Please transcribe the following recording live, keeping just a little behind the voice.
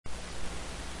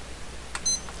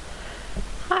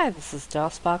Hi, this is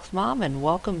DOSBox Mom, and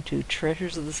welcome to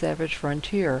Treasures of the Savage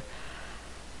Frontier.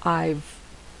 I've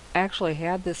actually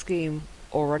had this game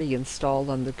already installed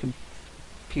on the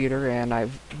computer, and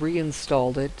I've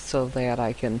reinstalled it so that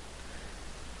I can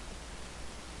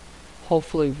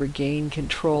hopefully regain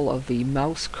control of the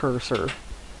mouse cursor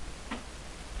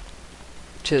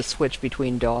to switch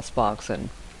between DOSBox and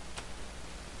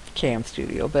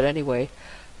CamStudio. But anyway,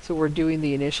 so we're doing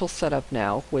the initial setup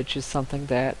now, which is something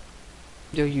that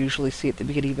you'll usually see at the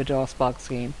beginning of a DOSBox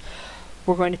game.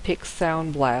 We're going to pick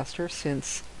Sound Blaster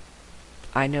since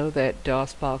I know that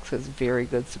DOSBox has very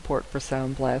good support for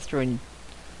Sound Blaster, and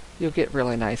you'll get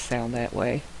really nice sound that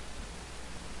way.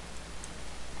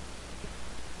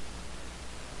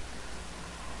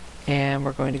 And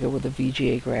we're going to go with the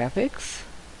VGA graphics.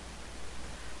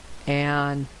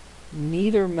 And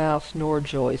neither mouse nor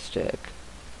joystick.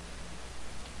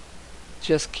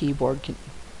 Just keyboard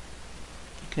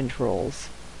controls,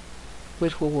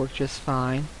 which will work just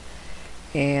fine.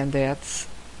 And that's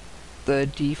the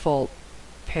default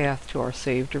path to our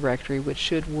save directory, which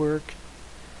should work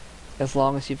as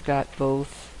long as you've got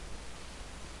both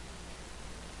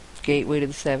Gateway to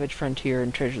the Savage Frontier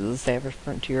and Treasures of the Savage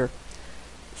Frontier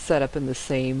set up in the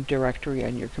same directory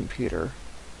on your computer.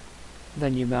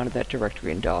 Then you mounted that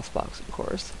directory in DOSBox, of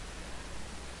course.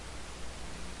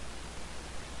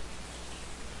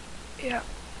 Yeah.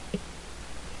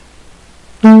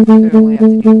 You only have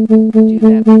to do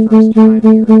that the first time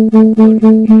you're loading the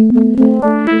game.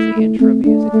 Here's the intro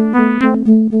music.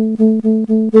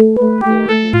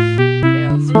 Gorgeous,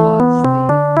 as was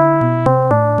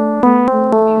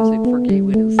the music for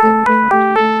Gateway to the Savage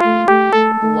Frontier.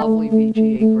 Lovely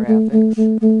VGA graphics.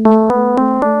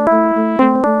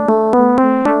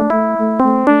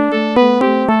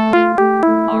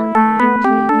 Art taken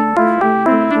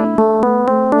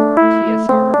from the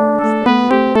TSR artists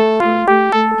that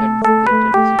did Dungeons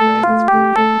 & Dragons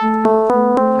people.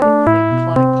 I think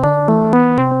Clyde Caldwell and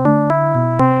pretty much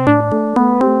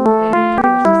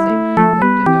the same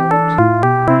crew that developed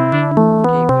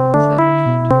Gateway to the Savage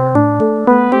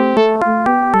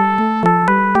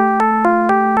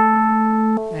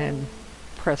Frontier. And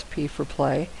press P for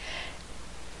play.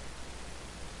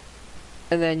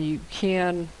 And then you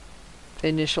can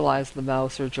initialize the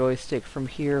mouse or joystick from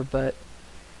here, but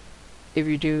if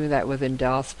you're doing that within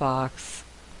DOSBox,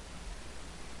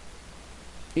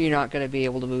 you're not going to be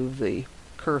able to move the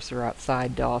cursor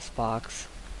outside DOSBox,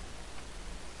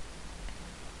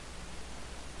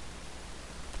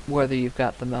 whether you've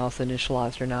got the mouse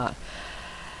initialized or not.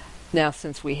 Now,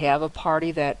 since we have a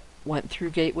party that went through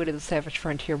Gateway to the Savage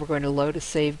Frontier, we're going to load a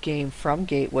save game from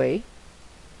Gateway,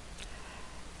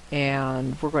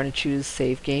 and we're going to choose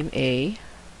Save Game A.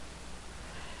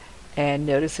 And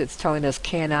notice it's telling us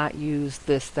cannot use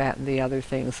this, that, and the other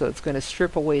thing, so it's going to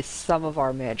strip away some of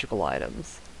our magical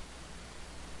items.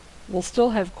 We'll still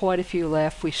have quite a few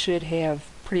left. We should have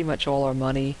pretty much all our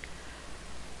money,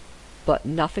 but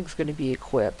nothing's going to be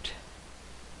equipped.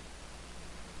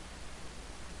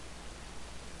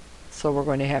 So we're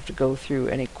going to have to go through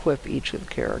and equip each of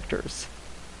the characters.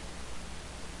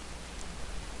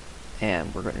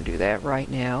 And we're going to do that right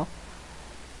now.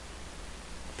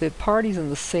 The party's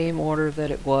in the same order that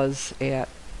it was at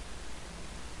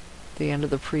the end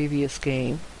of the previous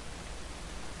game.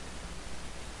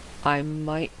 I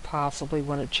might possibly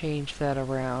want to change that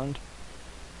around.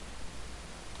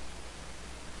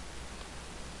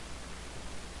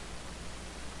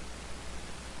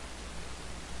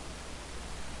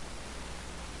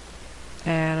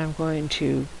 And I'm going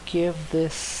to give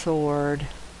this sword,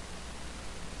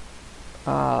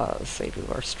 say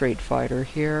to our straight fighter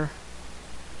here.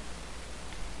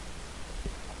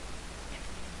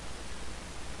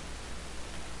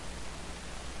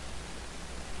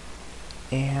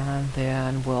 And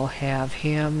then we'll have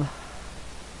him.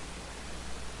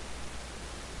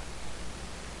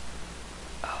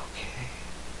 Okay.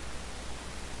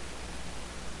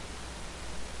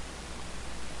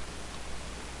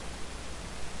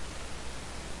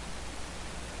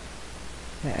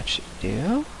 That should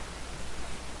do.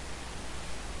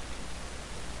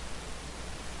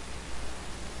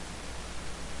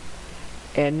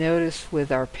 And notice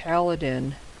with our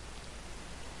paladin,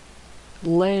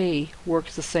 lay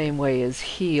works the same way as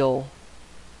heal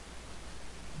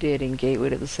did in Gateway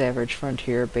to the Savage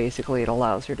Frontier. Basically, it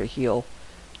allows her to heal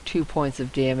 2 points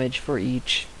of damage for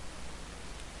each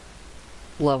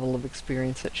level of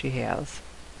experience that she has.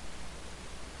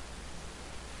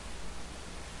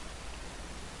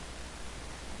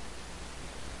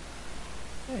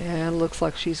 And looks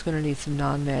like she's going to need some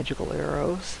non-magical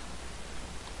arrows.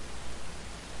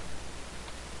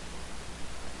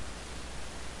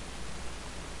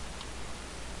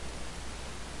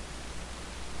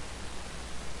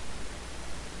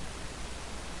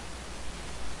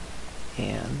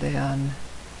 then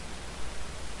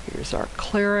here's our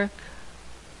cleric.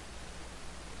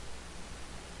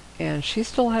 And she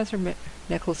still has her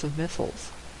necklace of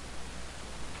missiles.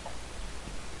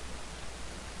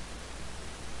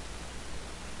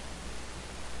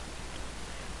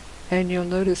 And you'll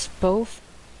notice both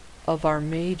of our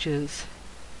mages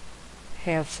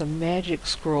have some magic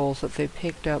scrolls that they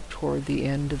picked up toward the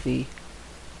end of the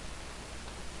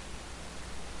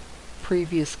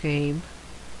previous game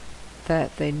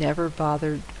that they never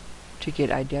bothered to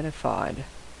get identified.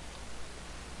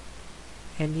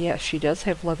 And yes, she does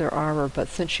have leather armor, but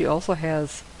since she also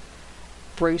has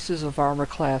braces of armor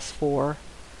class 4,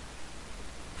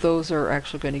 those are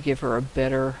actually going to give her a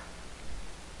better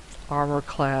armor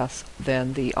class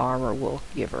than the armor will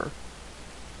give her.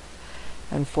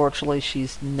 Unfortunately,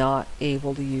 she's not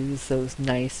able to use those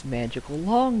nice magical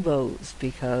longbows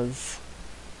because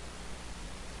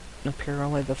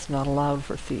apparently that's not allowed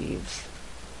for thieves,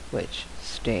 which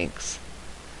stinks.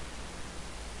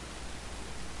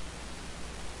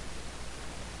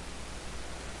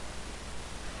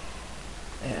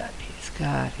 And he's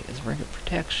got his ring of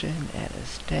protection and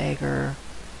his dagger.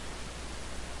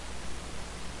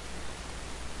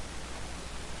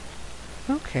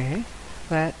 Okay,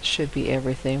 that should be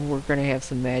everything. We're going to have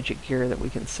some magic gear that we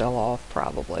can sell off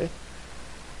probably.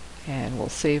 And we'll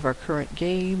save our current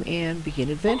game and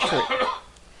begin adventuring.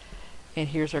 And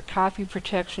here's our copy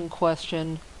protection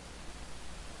question.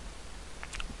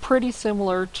 Pretty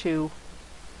similar to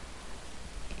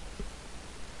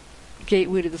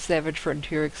Gateway to the Savage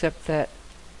Frontier, except that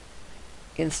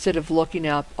instead of looking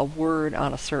up a word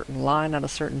on a certain line on a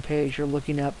certain page, you're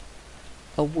looking up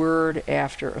a word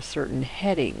after a certain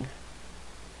heading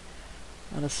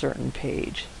on a certain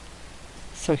page.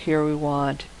 So here we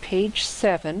want page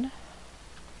 7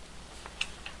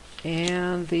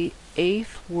 and the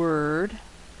 8th word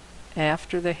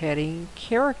after the heading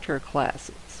character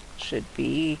classes should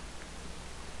be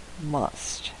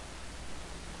must.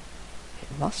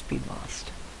 It must be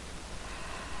must.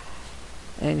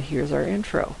 And here's our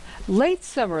intro. Late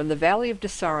summer in the valley of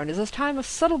Desarin is a time of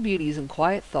subtle beauties and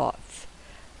quiet thoughts.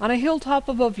 On a hilltop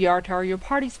above Yartar, your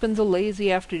party spends a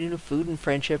lazy afternoon of food and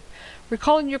friendship,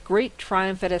 recalling your great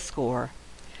triumph at Escor.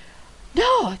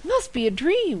 No, it must be a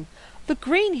dream. The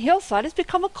green hillside has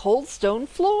become a cold stone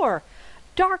floor.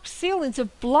 Dark ceilings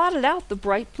have blotted out the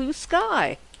bright blue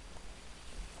sky.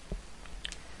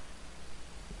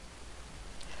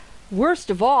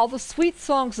 Worst of all, the sweet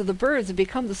songs of the birds have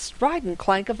become the strident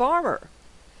clank of armor.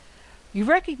 You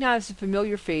recognize the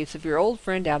familiar face of your old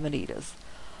friend Amanitas.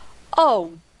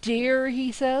 Oh, dear,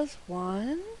 he says.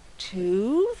 1,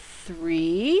 2,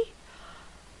 3.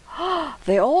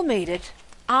 They all made it.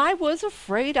 I was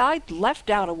afraid I'd left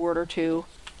out a word or two.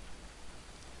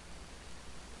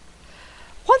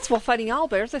 Once while fighting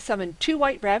owlbears, I summoned 2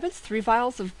 white rabbits, 3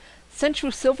 vials of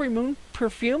sensuous silvery moon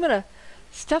perfume, and a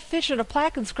stuffed fish and a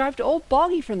plaque inscribed to Old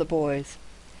Boggy from the boys.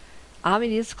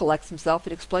 Amanitas collects himself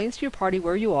and explains to your party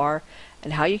where you are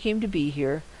and how you came to be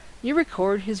here. You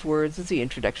record his words as the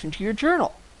introduction to your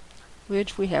journal,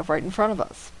 which we have right in front of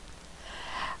us.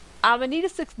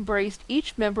 Amanitas embraced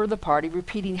each member of the party,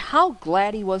 repeating how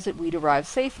glad he was that we'd arrived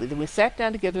safely. Then we sat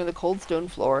down together on the cold stone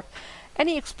floor, and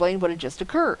he explained what had just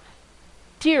occurred.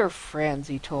 Dear friends,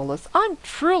 he told us, I'm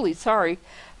truly sorry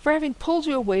for having pulled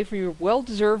you away from your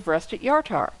well-deserved rest at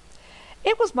Yartar.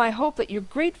 It was my hope that your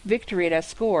great victory at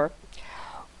Escor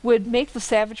would make the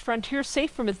savage frontier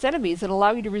safe from its enemies and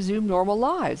allow you to resume normal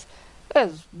lives.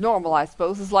 As normal, I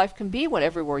suppose, as life can be when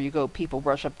everywhere you go people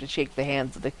rush up to shake the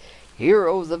hands of the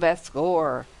heroes of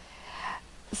Escor.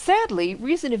 Sadly,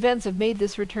 recent events have made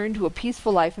this return to a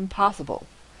peaceful life impossible.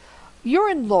 You're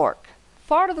in Llorkh,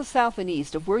 far to the south and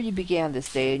east of where you began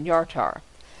this day in Yartar.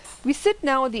 We sit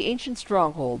now in the ancient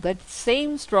stronghold, that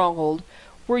same stronghold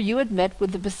where you had met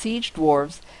with the besieged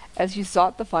dwarves as you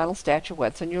sought the final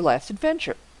statuettes on your last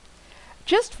adventure.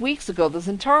 Just weeks ago, the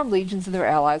Zhentarim legions and their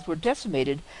allies were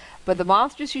decimated by the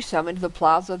monsters you summoned to the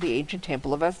plaza of the ancient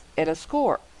temple at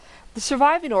Escor. The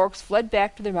surviving orcs fled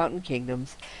back to their mountain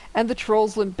kingdoms, and the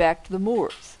trolls limped back to the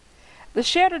moors. The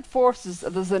shattered forces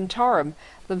of the Zhentarim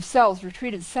themselves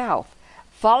retreated south,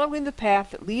 following the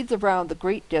path that leads around the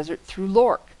great desert through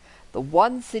Llorkh, the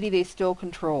one city they still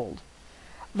controlled.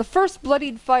 The first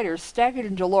bloodied fighters staggered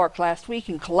into Llorkh last week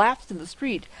and collapsed in the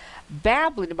street,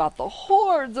 babbling about the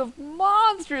hordes of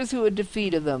monsters who had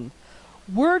defeated them.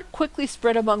 Word quickly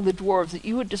spread among the dwarves that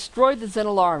you had destroyed the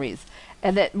Zhentil armies,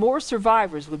 and that more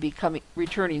survivors would be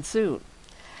returning soon.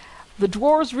 The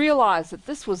dwarves realized that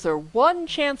this was their one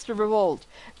chance to revolt,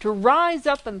 to rise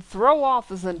up and throw off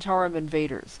the Zhentarim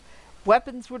invaders.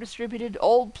 Weapons were distributed,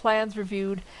 old plans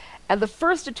reviewed, and the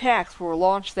first attacks were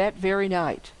launched that very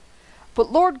night. But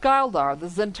Lord Gyldar, the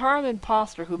Zhentarim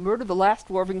impostor who murdered the last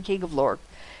dwarven king of Llorkh,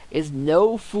 is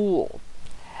no fool.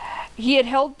 He had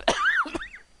held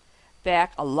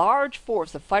back a large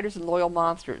force of fighters and loyal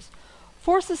monsters,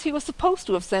 forces he was supposed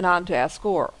to have sent on to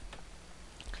Asgore.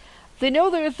 They know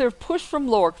that if they're pushed from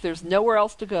Llorkh, there's nowhere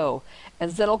else to go,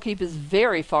 and Zhentarim is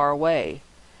very far away.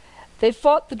 They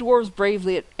fought the dwarves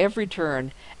bravely at every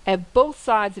turn, and both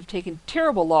sides have taken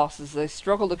terrible losses as they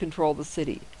struggle to control the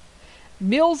city.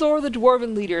 Milzor, the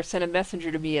dwarven leader, sent a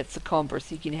messenger to me at Secomber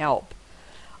seeking help.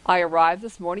 I arrived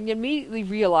this morning and immediately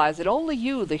realized that only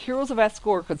you, the heroes of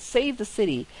Asgore, could save the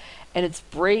city and its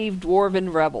brave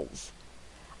dwarven rebels.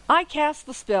 I cast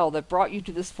the spell that brought you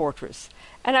to this fortress,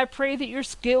 and I pray that your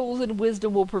skills and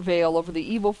wisdom will prevail over the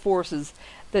evil forces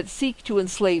that seek to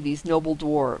enslave these noble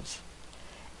dwarves.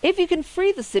 If you can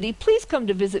free the city, please come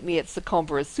to visit me at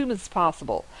Secomber as soon as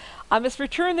possible. I must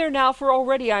return there now, for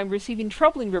already I am receiving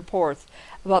troubling reports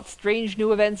about strange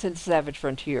new events in Savage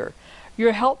Frontier.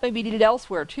 Your help may be needed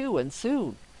elsewhere, too, and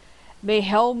soon. May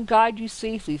Helm guide you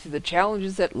safely through the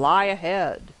challenges that lie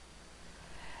ahead.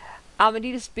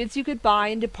 Amanitas bids you goodbye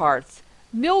and departs.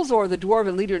 Milzor, the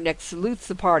dwarven leader, next salutes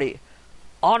the party.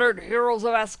 Honored heroes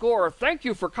of Asgore, thank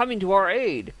you for coming to our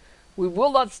aid. We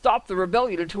will not stop the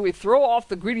rebellion until we throw off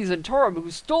the greedy Zhentarim who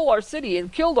stole our city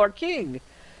and killed our king.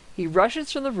 He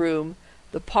rushes from the room.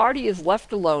 The party is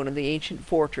left alone in the ancient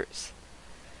fortress.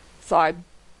 So I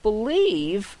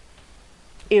believe,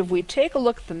 if we take a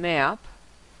look at the map,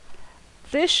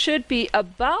 this should be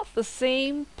about the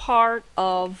same part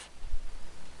of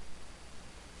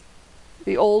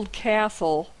the old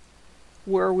castle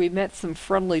where we met some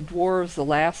friendly dwarves the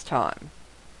last time.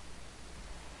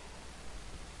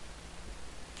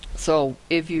 So,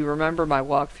 if you remember my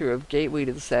walkthrough of Gateway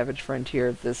to the Savage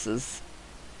Frontier, this is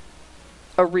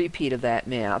a repeat of that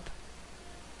map.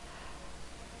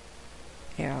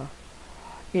 Yeah.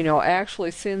 You know,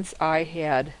 actually, since I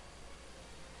had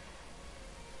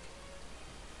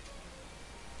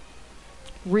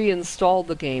reinstalled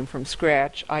the game from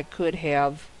scratch, I could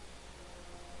have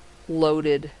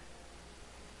loaded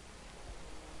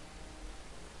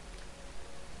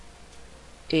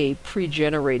a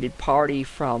pre-generated party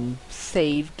from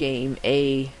Save Game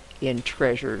A in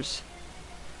Treasures.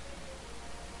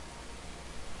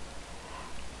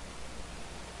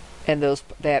 And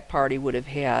that party would have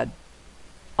had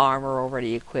armor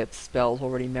already equipped, spells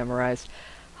already memorized.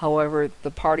 However,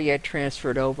 the party I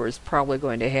transferred over is probably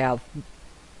going to have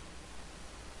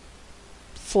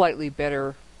slightly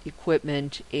better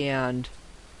equipment and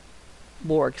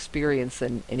more experience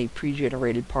than any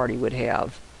pre-generated party would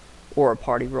have, or a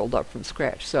party rolled up from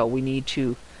scratch. So we need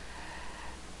to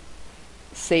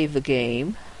save the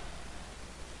game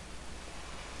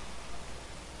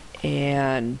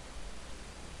and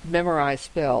memorize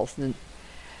spells.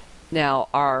 Now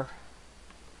our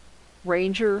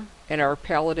ranger and our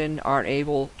paladin aren't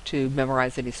able to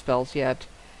memorize any spells yet,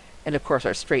 and of course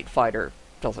our straight fighter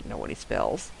doesn't know any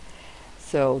spells.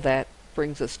 So that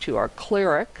brings us to our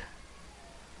cleric.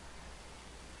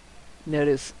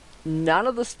 Notice none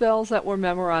of the spells that were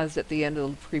memorized at the end of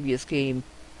the previous game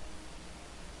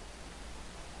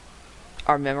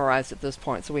are memorized at this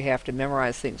point, so we have to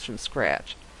memorize things from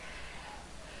scratch.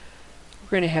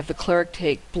 We're going to have the cleric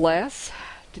take Bless,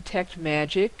 Detect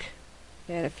Magic,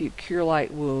 and a few Cure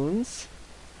Light Wounds.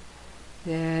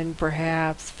 Then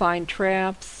perhaps Find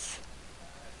Traps,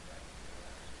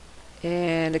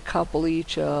 and a couple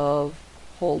each of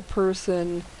Hold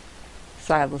Person,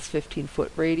 Silence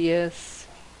 15-foot Radius,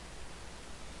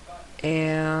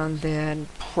 and then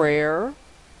Prayer,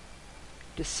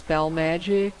 Dispel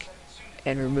Magic,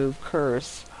 and Remove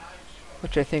Curse,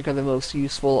 which I think are the most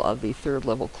useful of the third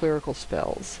level clerical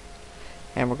spells.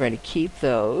 And we're going to keep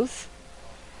those.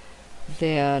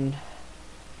 Then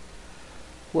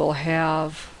we'll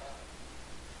have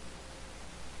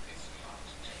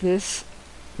this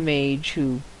mage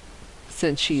who,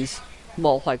 since she's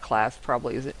multi-class,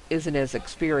 probably isn't as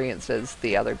experienced as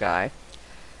the other guy.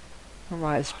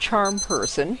 Memorize Charm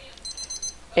Person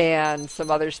and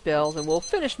some other spells, and we'll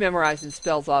finish memorizing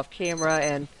spells off camera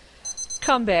and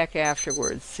come back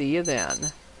afterwards. See you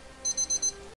then.